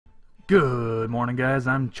Good morning, guys.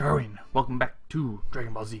 I'm Charwin. Welcome back to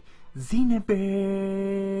Dragon Ball Z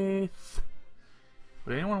Xenoverse.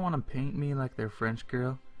 Would anyone want to paint me like their French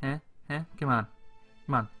girl? Huh? Come on.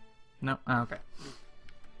 Come on. No? Okay.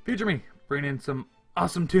 Future me, bring in some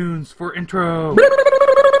awesome tunes for intro.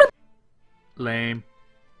 Lame.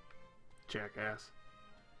 Jackass.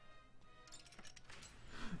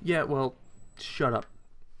 Yeah, well, shut up.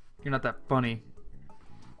 You're not that funny.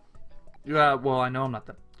 Yeah, well, I know I'm not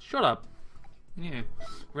that. Shut up. Yeah.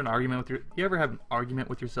 We're in an argument with you ever have an argument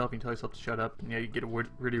with yourself and you tell yourself to shut up and yeah, you get a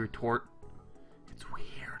witty retort? It's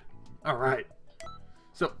weird. Alright.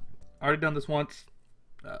 So, I already done this once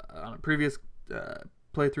on a previous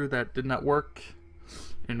playthrough that did not work.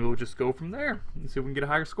 And we'll just go from there and see if we can get a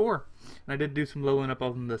higher score. And I did do some leveling up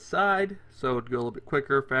on the side, so it'd go a little bit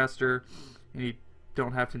quicker, faster, and you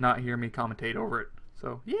don't have to not hear me commentate over it.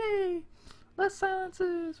 So, yay! Less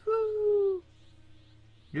silences! Woo!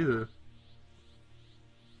 Yeah.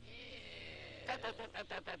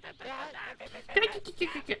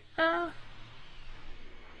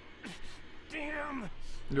 Damn!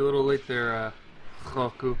 You're a little late there,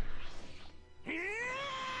 Goku.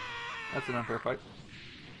 That's an unfair fight.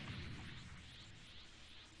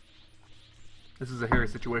 This is a hairy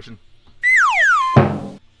situation.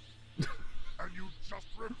 And you just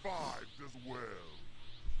revived as well.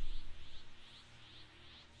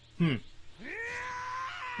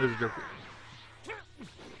 This is a joke.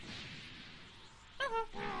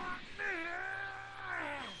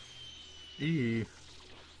 Eee.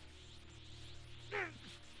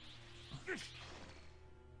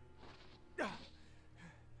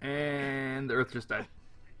 And the Earth just died.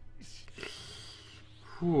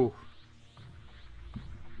 Whew.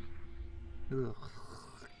 Ugh.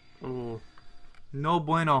 Oh. No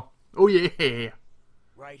bueno. Oh yeah.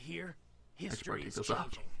 Right here, history is take this off.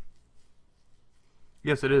 changing.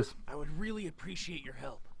 Yes, it is. I would really appreciate your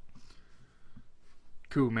help.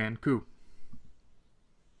 Cool, man. Cool.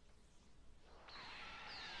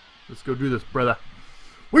 Let's go do this, brother.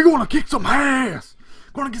 We're gonna kick some ass.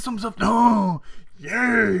 Gonna get some stuff done.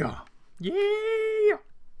 Yeah. Yeah.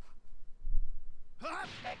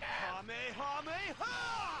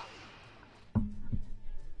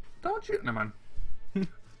 Don't you? Never mind.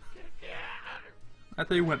 I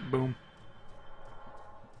thought you went boom.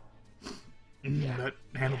 That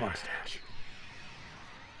handlebar stash.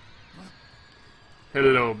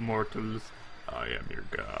 Hello, mortals. I am your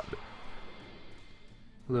god.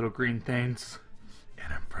 Little green things.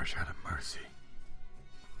 And I'm fresh out of mercy.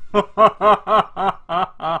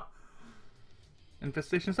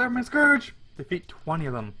 Infestation Cyberman Scourge! Defeat 20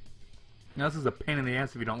 of them. Now this is a pain in the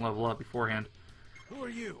ass if you don't level up beforehand. Who are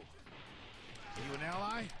you? Are you an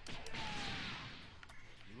ally?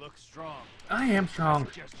 You look strong. I am strong. I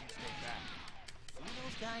suggest you stay back. See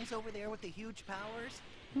those guys over there with the huge powers?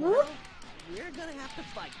 What? Well, we're gonna have to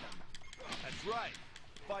fight them. That's right.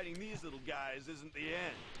 Fighting these little guys isn't the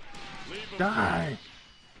end. Leave them Die!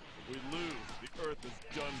 If we lose, the Earth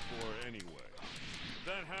is done for anyway. If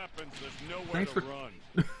that happens, there's nowhere Thanks to for- run.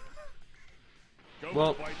 Go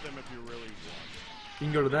Well- fight them if you really want. You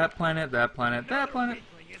can go to that planet, that planet, that planet.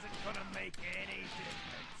 Isn't gonna make any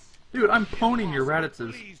difference. Dude, I'm poning your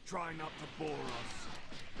Raditzes. Please try not to bore us.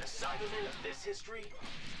 The Cybermen of this history,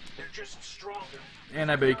 they're just stronger. And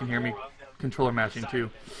I bet you can hear me controller matching too.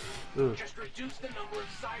 Ugh. Just reduce the number of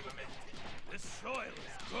Cybermen. This soil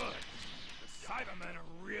is good. The Cybermen are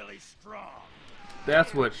really strong.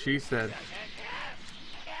 That's what she said.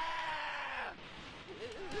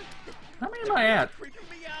 How many am I at? Freaking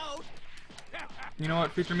me out. You know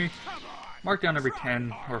what, feature me? Mark down every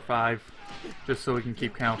 10 or 5. Just so we can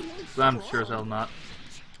keep count. 'Cause I'm sure as hell not.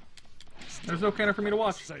 There's no counter for me to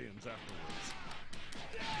watch. Saiyans afterwards.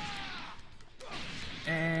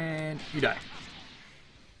 And you die.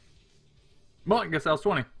 Well, I guess that was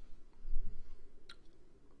 20.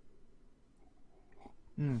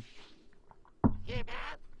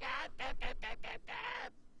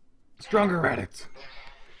 Stronger Raditz.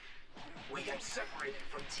 We got separated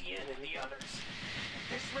from Tien and the others.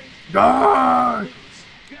 This race, Die!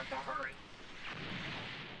 you have to hurry.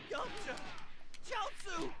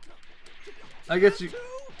 I guess you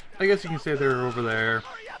can say they're over there.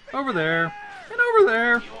 Over there. And over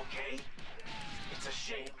there. You okay? It's a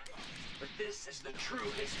shame, but this is the true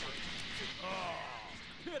history. Oh,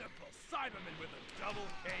 pitiful Cybermen with a double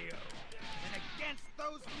KO. And against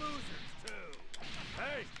those losers, too.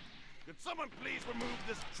 Hey, could someone please remove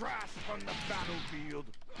this trash from the battlefield?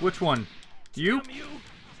 Which one? You? Damn you.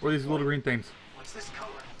 Or these little green things? What's this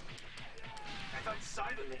color? I thought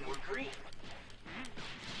Cybermen were green.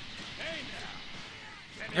 Hey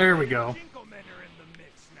now. There we go. Jinklemen are in the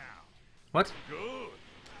mix now. What? Good.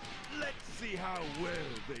 Let's see how well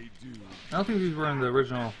they do. I don't think these were in the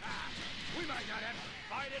original. We might not have to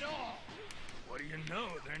fight at all. What do you know?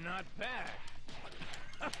 They're not bad.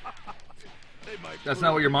 They might That's prove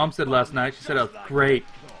not what your mom said last night. She said it was great.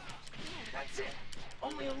 That's it.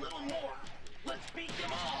 Only a little more. Let's beat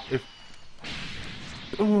them all. If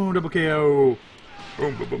ooh, double KO.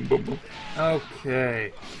 Boom, boom, boom, boom, boom.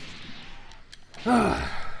 Okay.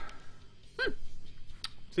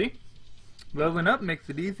 See? Leveling up makes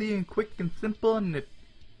it easy and quick and simple, and it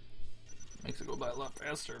makes it go by a lot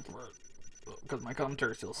faster because my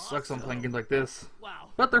commentary still sucks on playing games like this. Wow.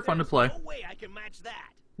 But they're fun to play. No way I can match that.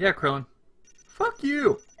 Yeah, Krillin. Fuck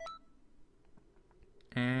you!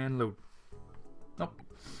 And load. Nope.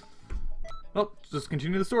 Nope, just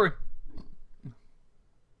continue the story.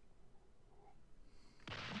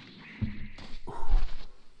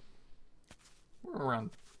 We're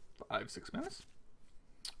around 5-6 minutes.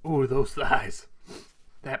 Ooh, those thighs.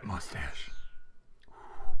 That mustache.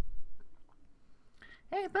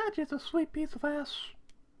 Hey, that's just a sweet piece of ass.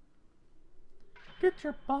 Get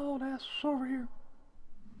your bald ass over here.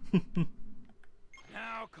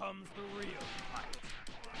 Now comes the real fight.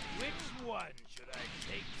 Which one should I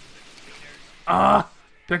take to the cleaners?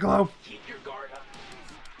 Piccolo. Keep your guard up.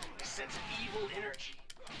 I sense evil energy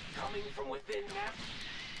coming from within that.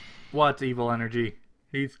 What's evil energy?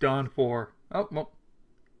 He's done for. Oh, well.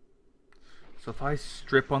 So if I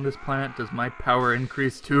strip on this planet, does my power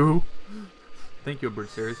increase too? Thank you, Bird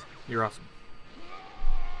Series. You're awesome.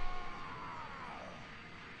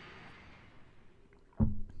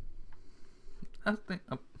 I think.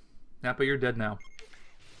 Oh. Nappa, you're dead now.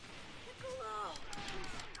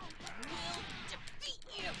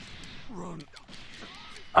 Run.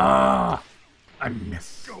 Ah! I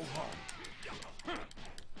missed.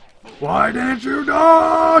 Why didn't you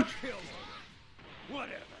dodge?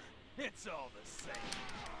 Whatever. It's all the same.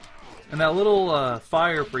 And that little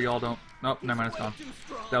fire for y'all don't. Nope, never mind, it's gone.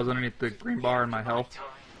 That was underneath the green bar in my health.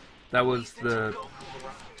 That was the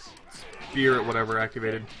spirit, whatever,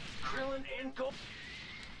 activated. Krillin and Goku.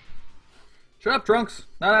 Shut up, Trunks.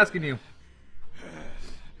 Not asking you.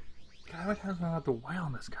 God, how many times am I allowed to wail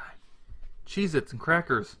on this guy? Cheez-Its and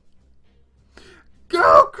crackers.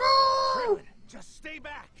 Goku! Krillin, just stay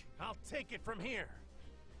back. I'll take it from here.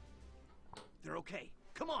 They're okay.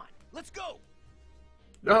 Come on, let's go.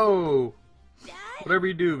 No! Whatever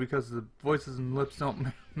you do, because the voices and lips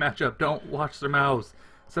don't match up, don't watch their mouths.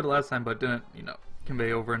 I said it last time, but didn't,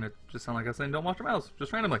 convey over, and it just sounded like I was saying don't watch your mouths,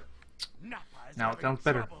 just randomly. Nappa is Now it having sounds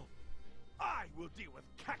better. trouble. I will deal with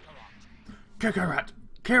Kakarot. Kakarot!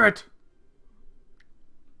 Carrot!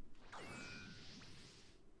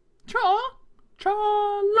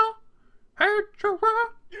 Cha-la! Hey-cha-ra!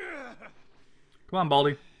 Come on,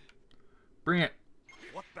 Baldy. Bring it.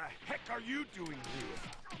 What the heck are you doing here?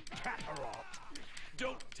 Kakarot!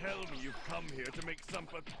 Don't tell me you've come here to make some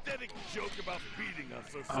pathetic joke about beating us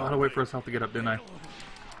or something. Oh, I had to wait for his health to get up, didn't I?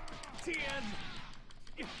 Tien!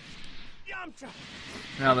 Yamcha!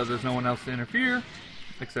 Now that there's no one else to interfere,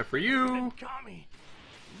 except for you, Kami!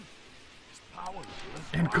 His power.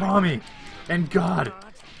 and Kami, and God.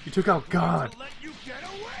 You took out God. To let you get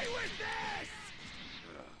away with this!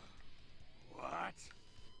 What?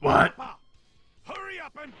 What? Nappa, hurry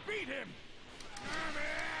up and beat him! Damn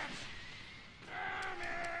it! Damn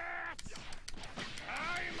it!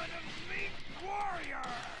 I'm an elite warrior!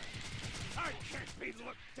 I can't be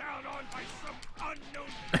looked down on by some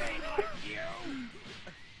unknown thing like you!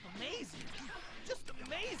 Amazing. Just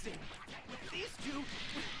amazing. With these two,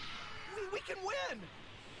 we can win.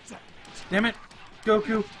 Damn it,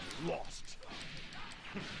 Goku. Lost.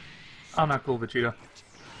 I'm not cool, Vegeta.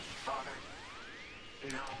 Father.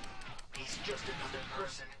 No. He's just another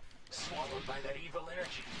person swallowed by that evil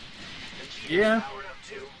energy. Vegeta's Yeah. powered up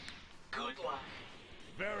too. Good luck.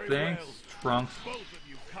 Very Thanks, well. Trunks. Both of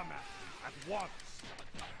you come at me at once.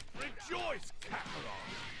 Rejoice, Kakarot.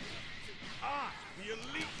 I, the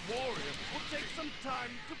elite warrior, will take some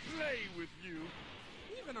time to play with you.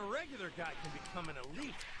 Even a regular guy can become an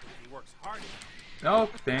elite if he works hard enough. Oh,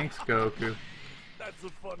 thanks, Goku. That's a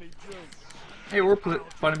funny joke. Hey, we're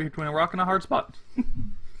fighting between a rock and a hard spot.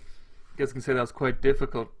 Guess I can say that was quite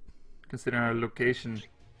difficult, considering our location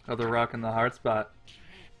of the rock and the hard spot.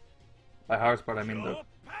 By hard spot, I mean the. You'll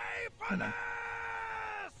pay for this!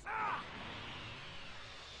 Ah!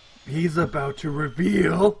 He's about to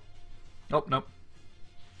reveal. Oh, nope.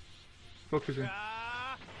 Focusing.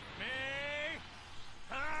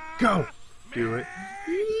 Go! Do it.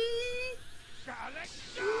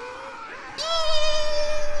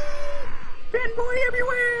 Fanboy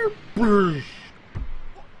everywhere! Brrr.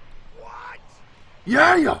 What?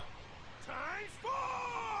 Yeah!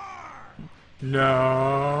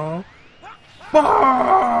 No.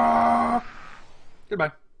 Bah!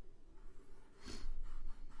 Goodbye.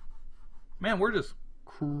 Man, we're just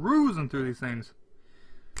cruising through these things.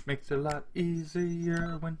 Makes it a lot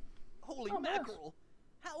easier when... Holy mackerel!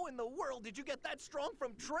 How in the world did you get that strong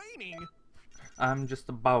from training? I'm just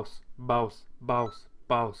a boss. Boss. Boss.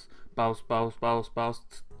 Boss. Boss. Boss. Boss. Boss.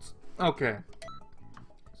 Okay.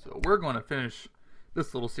 So we're going to finish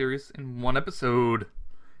this little series in one episode.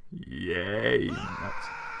 Yay. Nuts.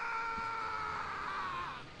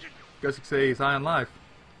 Guess you could say he's high on life.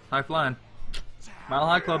 High flying. Mile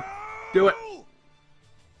High Club. Do it.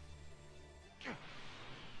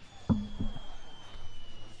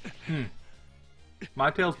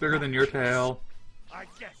 My tail's bigger than your tail. I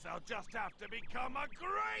guess I'll just have to become a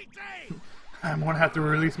great ape! I'm gonna have to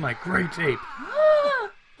release my great ape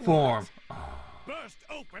form. Burst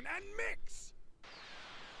open and mix!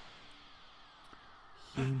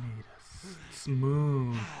 He made us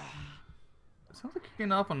moon. It sounds like you're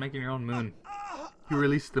getting off on making your own moon. He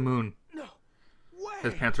released the moon. No way!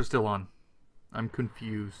 His pants are still on. I'm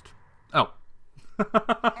confused. Oh. Now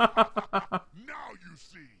you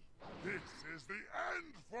see, this is the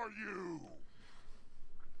end for you.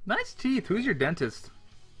 Nice teeth. Who's your dentist?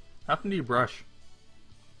 How often do you brush?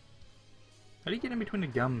 How do you get in between the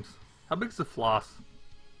gums? How big's the floss?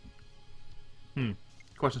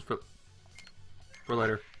 Questions for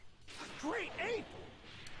later. Great ape!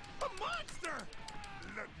 A monster!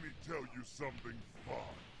 Let me tell you something fun.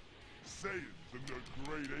 Saiyans in their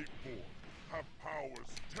great ape form have powers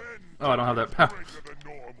 10 Oh, I don't have that power. greater than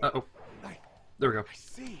normal. Uh-oh. There we go. I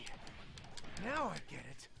see. Now I get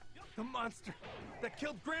it. The monster that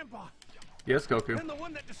killed Grandpa. Yes, Goku. And the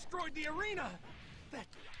one that destroyed the arena.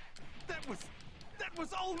 That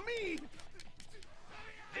was all me.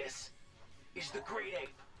 This is the great ape.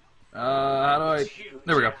 How do I... It's huge,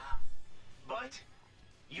 There we go. yeah. But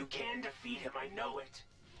you can defeat him, I know it.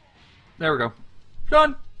 There we go.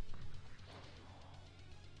 Done.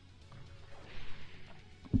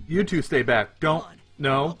 You two stay back. Don't. I'll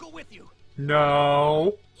No. go with you.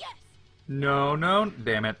 No. Yes. No, no.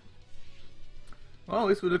 Damn it. Well, at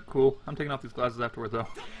least we look cool. I'm taking off these glasses afterwards, though.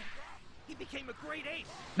 He became a great ape,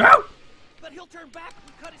 No! but he'll turn back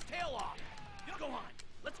and cut his tail off. Go on.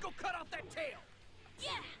 Let's go cut off that tail. Yeah.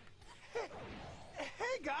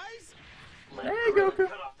 Hey guys! Let Hey, Krillin Goku.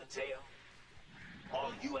 cut off the tail.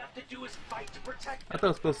 All you have to do is fight to protect I them. thought it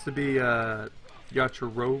was supposed to be,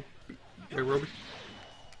 Yachirobe. Yachirobe?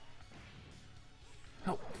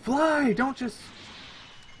 Oh, fly! Don't just...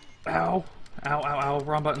 Ow. Ow, ow, ow.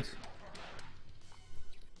 Wrong buttons.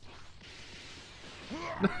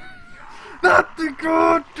 Not the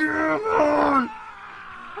goddamn one!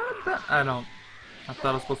 How did that... I don't... I thought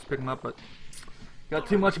I was supposed to pick him up, but... Got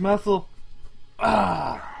too much muscle.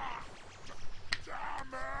 Ah!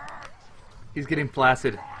 He's getting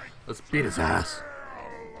flaccid. Let's beat his ass.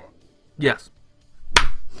 Yes.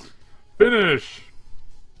 Finish!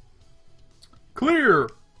 Clear!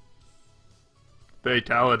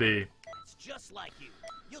 Fatality. It's just like you.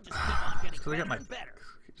 You'll just keep on getting Because I better got my... and better.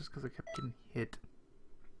 Just because I kept getting hit.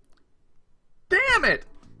 Damn it!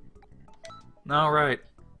 Alright.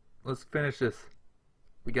 Let's finish this.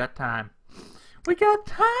 We got time. We got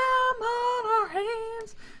time on our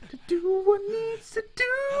hands to do what needs to do.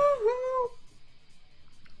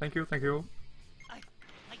 Thank you, thank you. I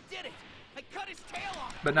did it. I cut his tail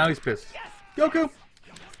off. But now he's pissed. Yes. Goku!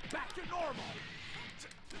 Back to normal!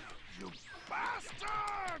 You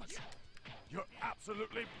bastards! You're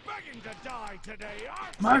absolutely begging to die today,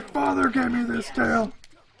 aren't you? My father gave me this tail.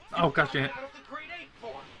 Oh, gosh dang it. Out of the great ape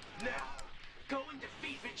form. Now, go and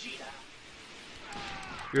defeat Vegeta.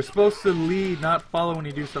 You're supposed to lead, not follow when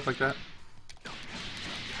you do stuff like that.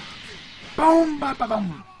 Boom! Ba ba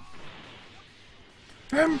boom!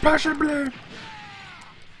 Impossibly!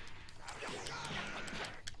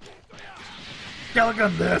 Yeah, look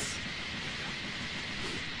at this!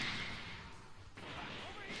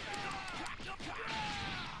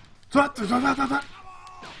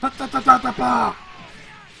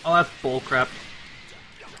 Oh, that's bullcrap.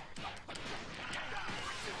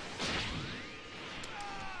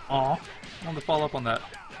 Aw, I wanted to follow up on that.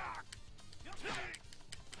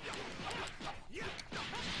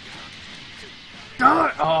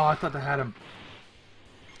 Die! Oh, I thought I had him.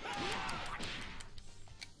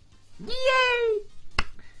 Yay!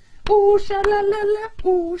 Ooh, sha la la la,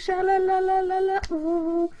 ooh, sha la la la la la,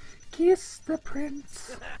 ooh, kiss the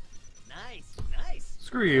prince. Nice, nice.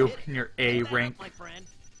 Screw you Hit it. and your Keep A that up, rank. my friend.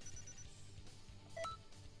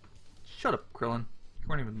 Shut up, Krillin. You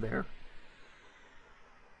weren't even there.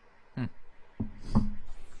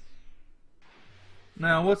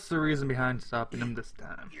 Now, what's the reason behind stopping him this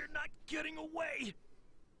time? You're not getting away.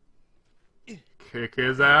 Kick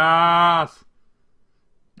his ass!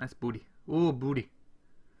 Nice booty. Ooh, booty.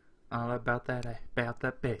 All about that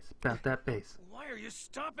bass, about that bass. Why are you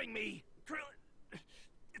stopping me? Krillin,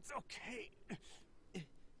 it's okay.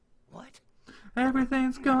 What?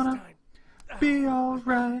 Everything's gonna Next time, be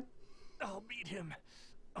alright. I'll beat him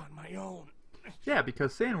on my own. Yeah,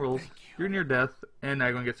 because Saiyan rules, you're near death, and now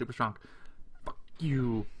you're gonna get super strong. Fuck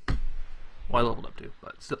you. Well, I leveled up too,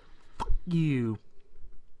 but still. Fuck you.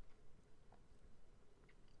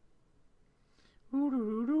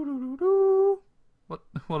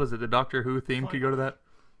 What is it? The Doctor Who theme? Could you go to that?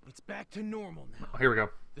 It's back to normal now. Oh, here we go.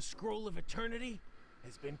 The scroll of eternity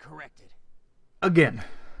has been corrected. Again.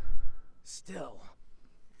 Still,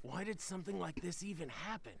 why did something like this even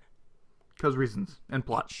happen? Because reasons. And It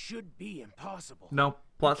plot. should be impossible. No,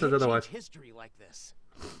 plot says You can't otherwise. change history like this.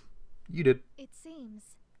 You did. It seems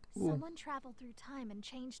Ooh. someone traveled through time and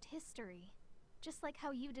changed history, just like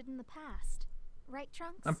how you did in the past. Right,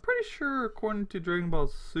 Trunks? I'm pretty sure, according to Dragon Ball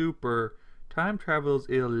Super, time travel is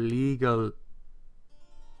illegal.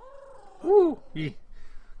 Woo! Okay,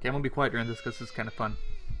 I'm gonna be quiet during this because this is kind of fun.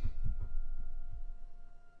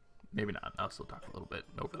 Maybe not. I'll still talk a little bit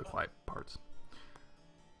over the quiet parts.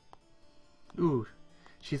 Ooh,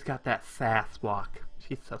 she's got that sass walk.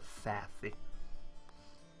 She's so sassy.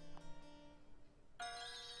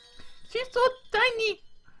 She's so tiny.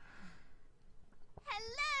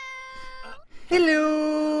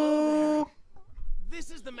 Hello. This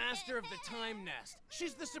is the master of the time nest.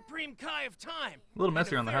 She's the supreme Kai of time. A little and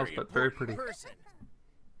messy on the house, but very important pretty. Person.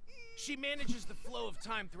 She manages the flow of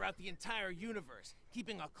time throughout the entire universe,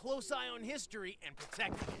 keeping a close eye on history and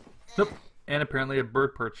protecting it. Nope. And apparently a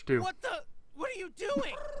bird perch too. What the? What are you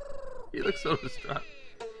doing? He looks so distraught.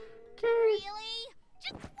 Really?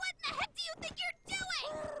 Just what in the heck do you think you're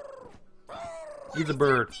doing? He's a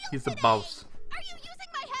bird. He's the boss. Are you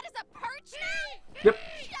using my head as a perch now? Yep.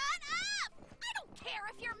 Shut up! I don't care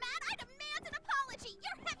if you're mad. I demand an apology.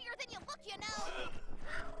 You're heavier than you look,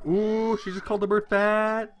 you know. Ooh, she just called the bird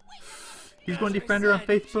fat. He's going to As I defend her on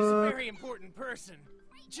said, She's a Facebook. very important person.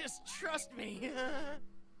 Just trust me.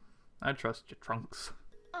 I trust you, Trunks.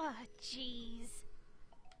 Oh, jeez.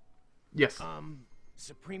 Yes.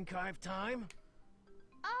 Supreme Kai of Time?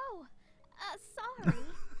 Oh, sorry.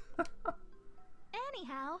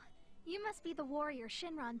 Anyhow, you must be the warrior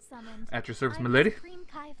Shinron summoned. At your service, I'm my the lady. Supreme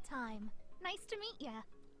Kai of Time. Nice to meet ya.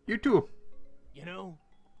 You too. You know,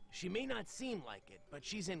 she may not seem like it, but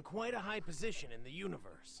she's in quite a high position in the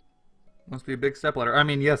universe. Must be a big stepladder. I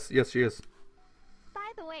mean, yes, she is.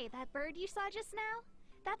 By the way, that bird you saw just now?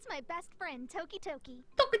 That's my best friend, Toki Toki.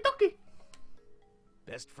 Toki.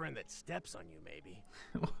 Best friend that steps on you, maybe.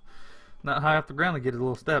 Not high off the ground to get a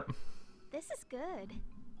little step. This is good.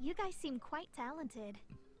 You guys seem quite talented.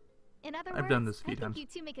 In other I've words, done this a few I think times. you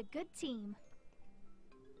two make a good team.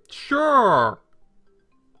 Sure.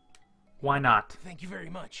 Why not? Thank you very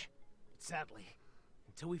much. But sadly,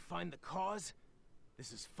 until we find the cause,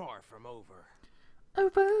 this is far from over.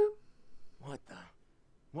 Over.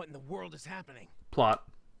 What in the world is happening? Plot.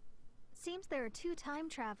 Seems there are two time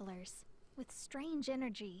travelers with strange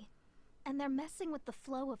energy, and they're messing with the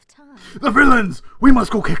flow of time. The villains! We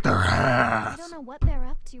must go kick their I ass! don't know what they're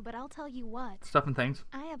up to, but I'll tell you what. Stuff and things.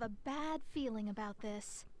 I have a bad feeling about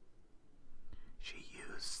this. She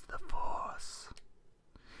used the Force.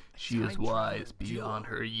 She Time is wise traveler beyond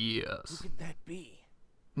duo. her Who years. could that be?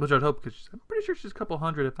 Which I'd hope, because I'm pretty sure she's a couple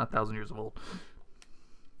hundred, if not 1,000 years old.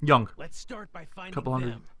 Young. Let's start by finding Couple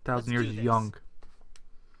hundred them. thousand Let's years do this. young.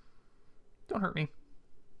 Don't hurt me.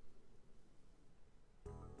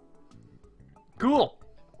 Cool.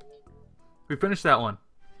 We finished that one.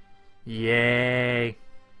 Yay.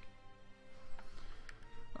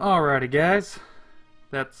 Alrighty, guys.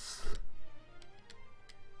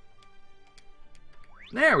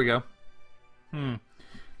 There we go.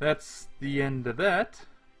 That's the end of that.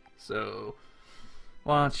 So,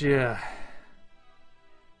 why don't you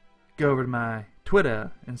go over to my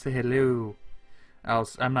Twitter and say hello.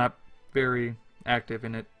 I'm not very active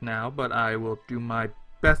in it now, but I will do my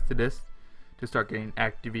best to this to start getting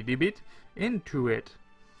activity bit into it.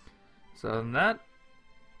 So other than that,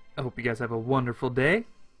 I hope you guys have a wonderful day.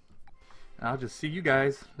 I'll just see you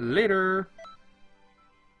guys later.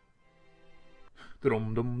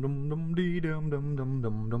 Dum dum dum dum dee dum dum dum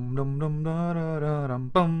dum dum dum dum da da da dum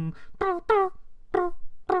bum da da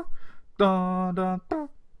da da da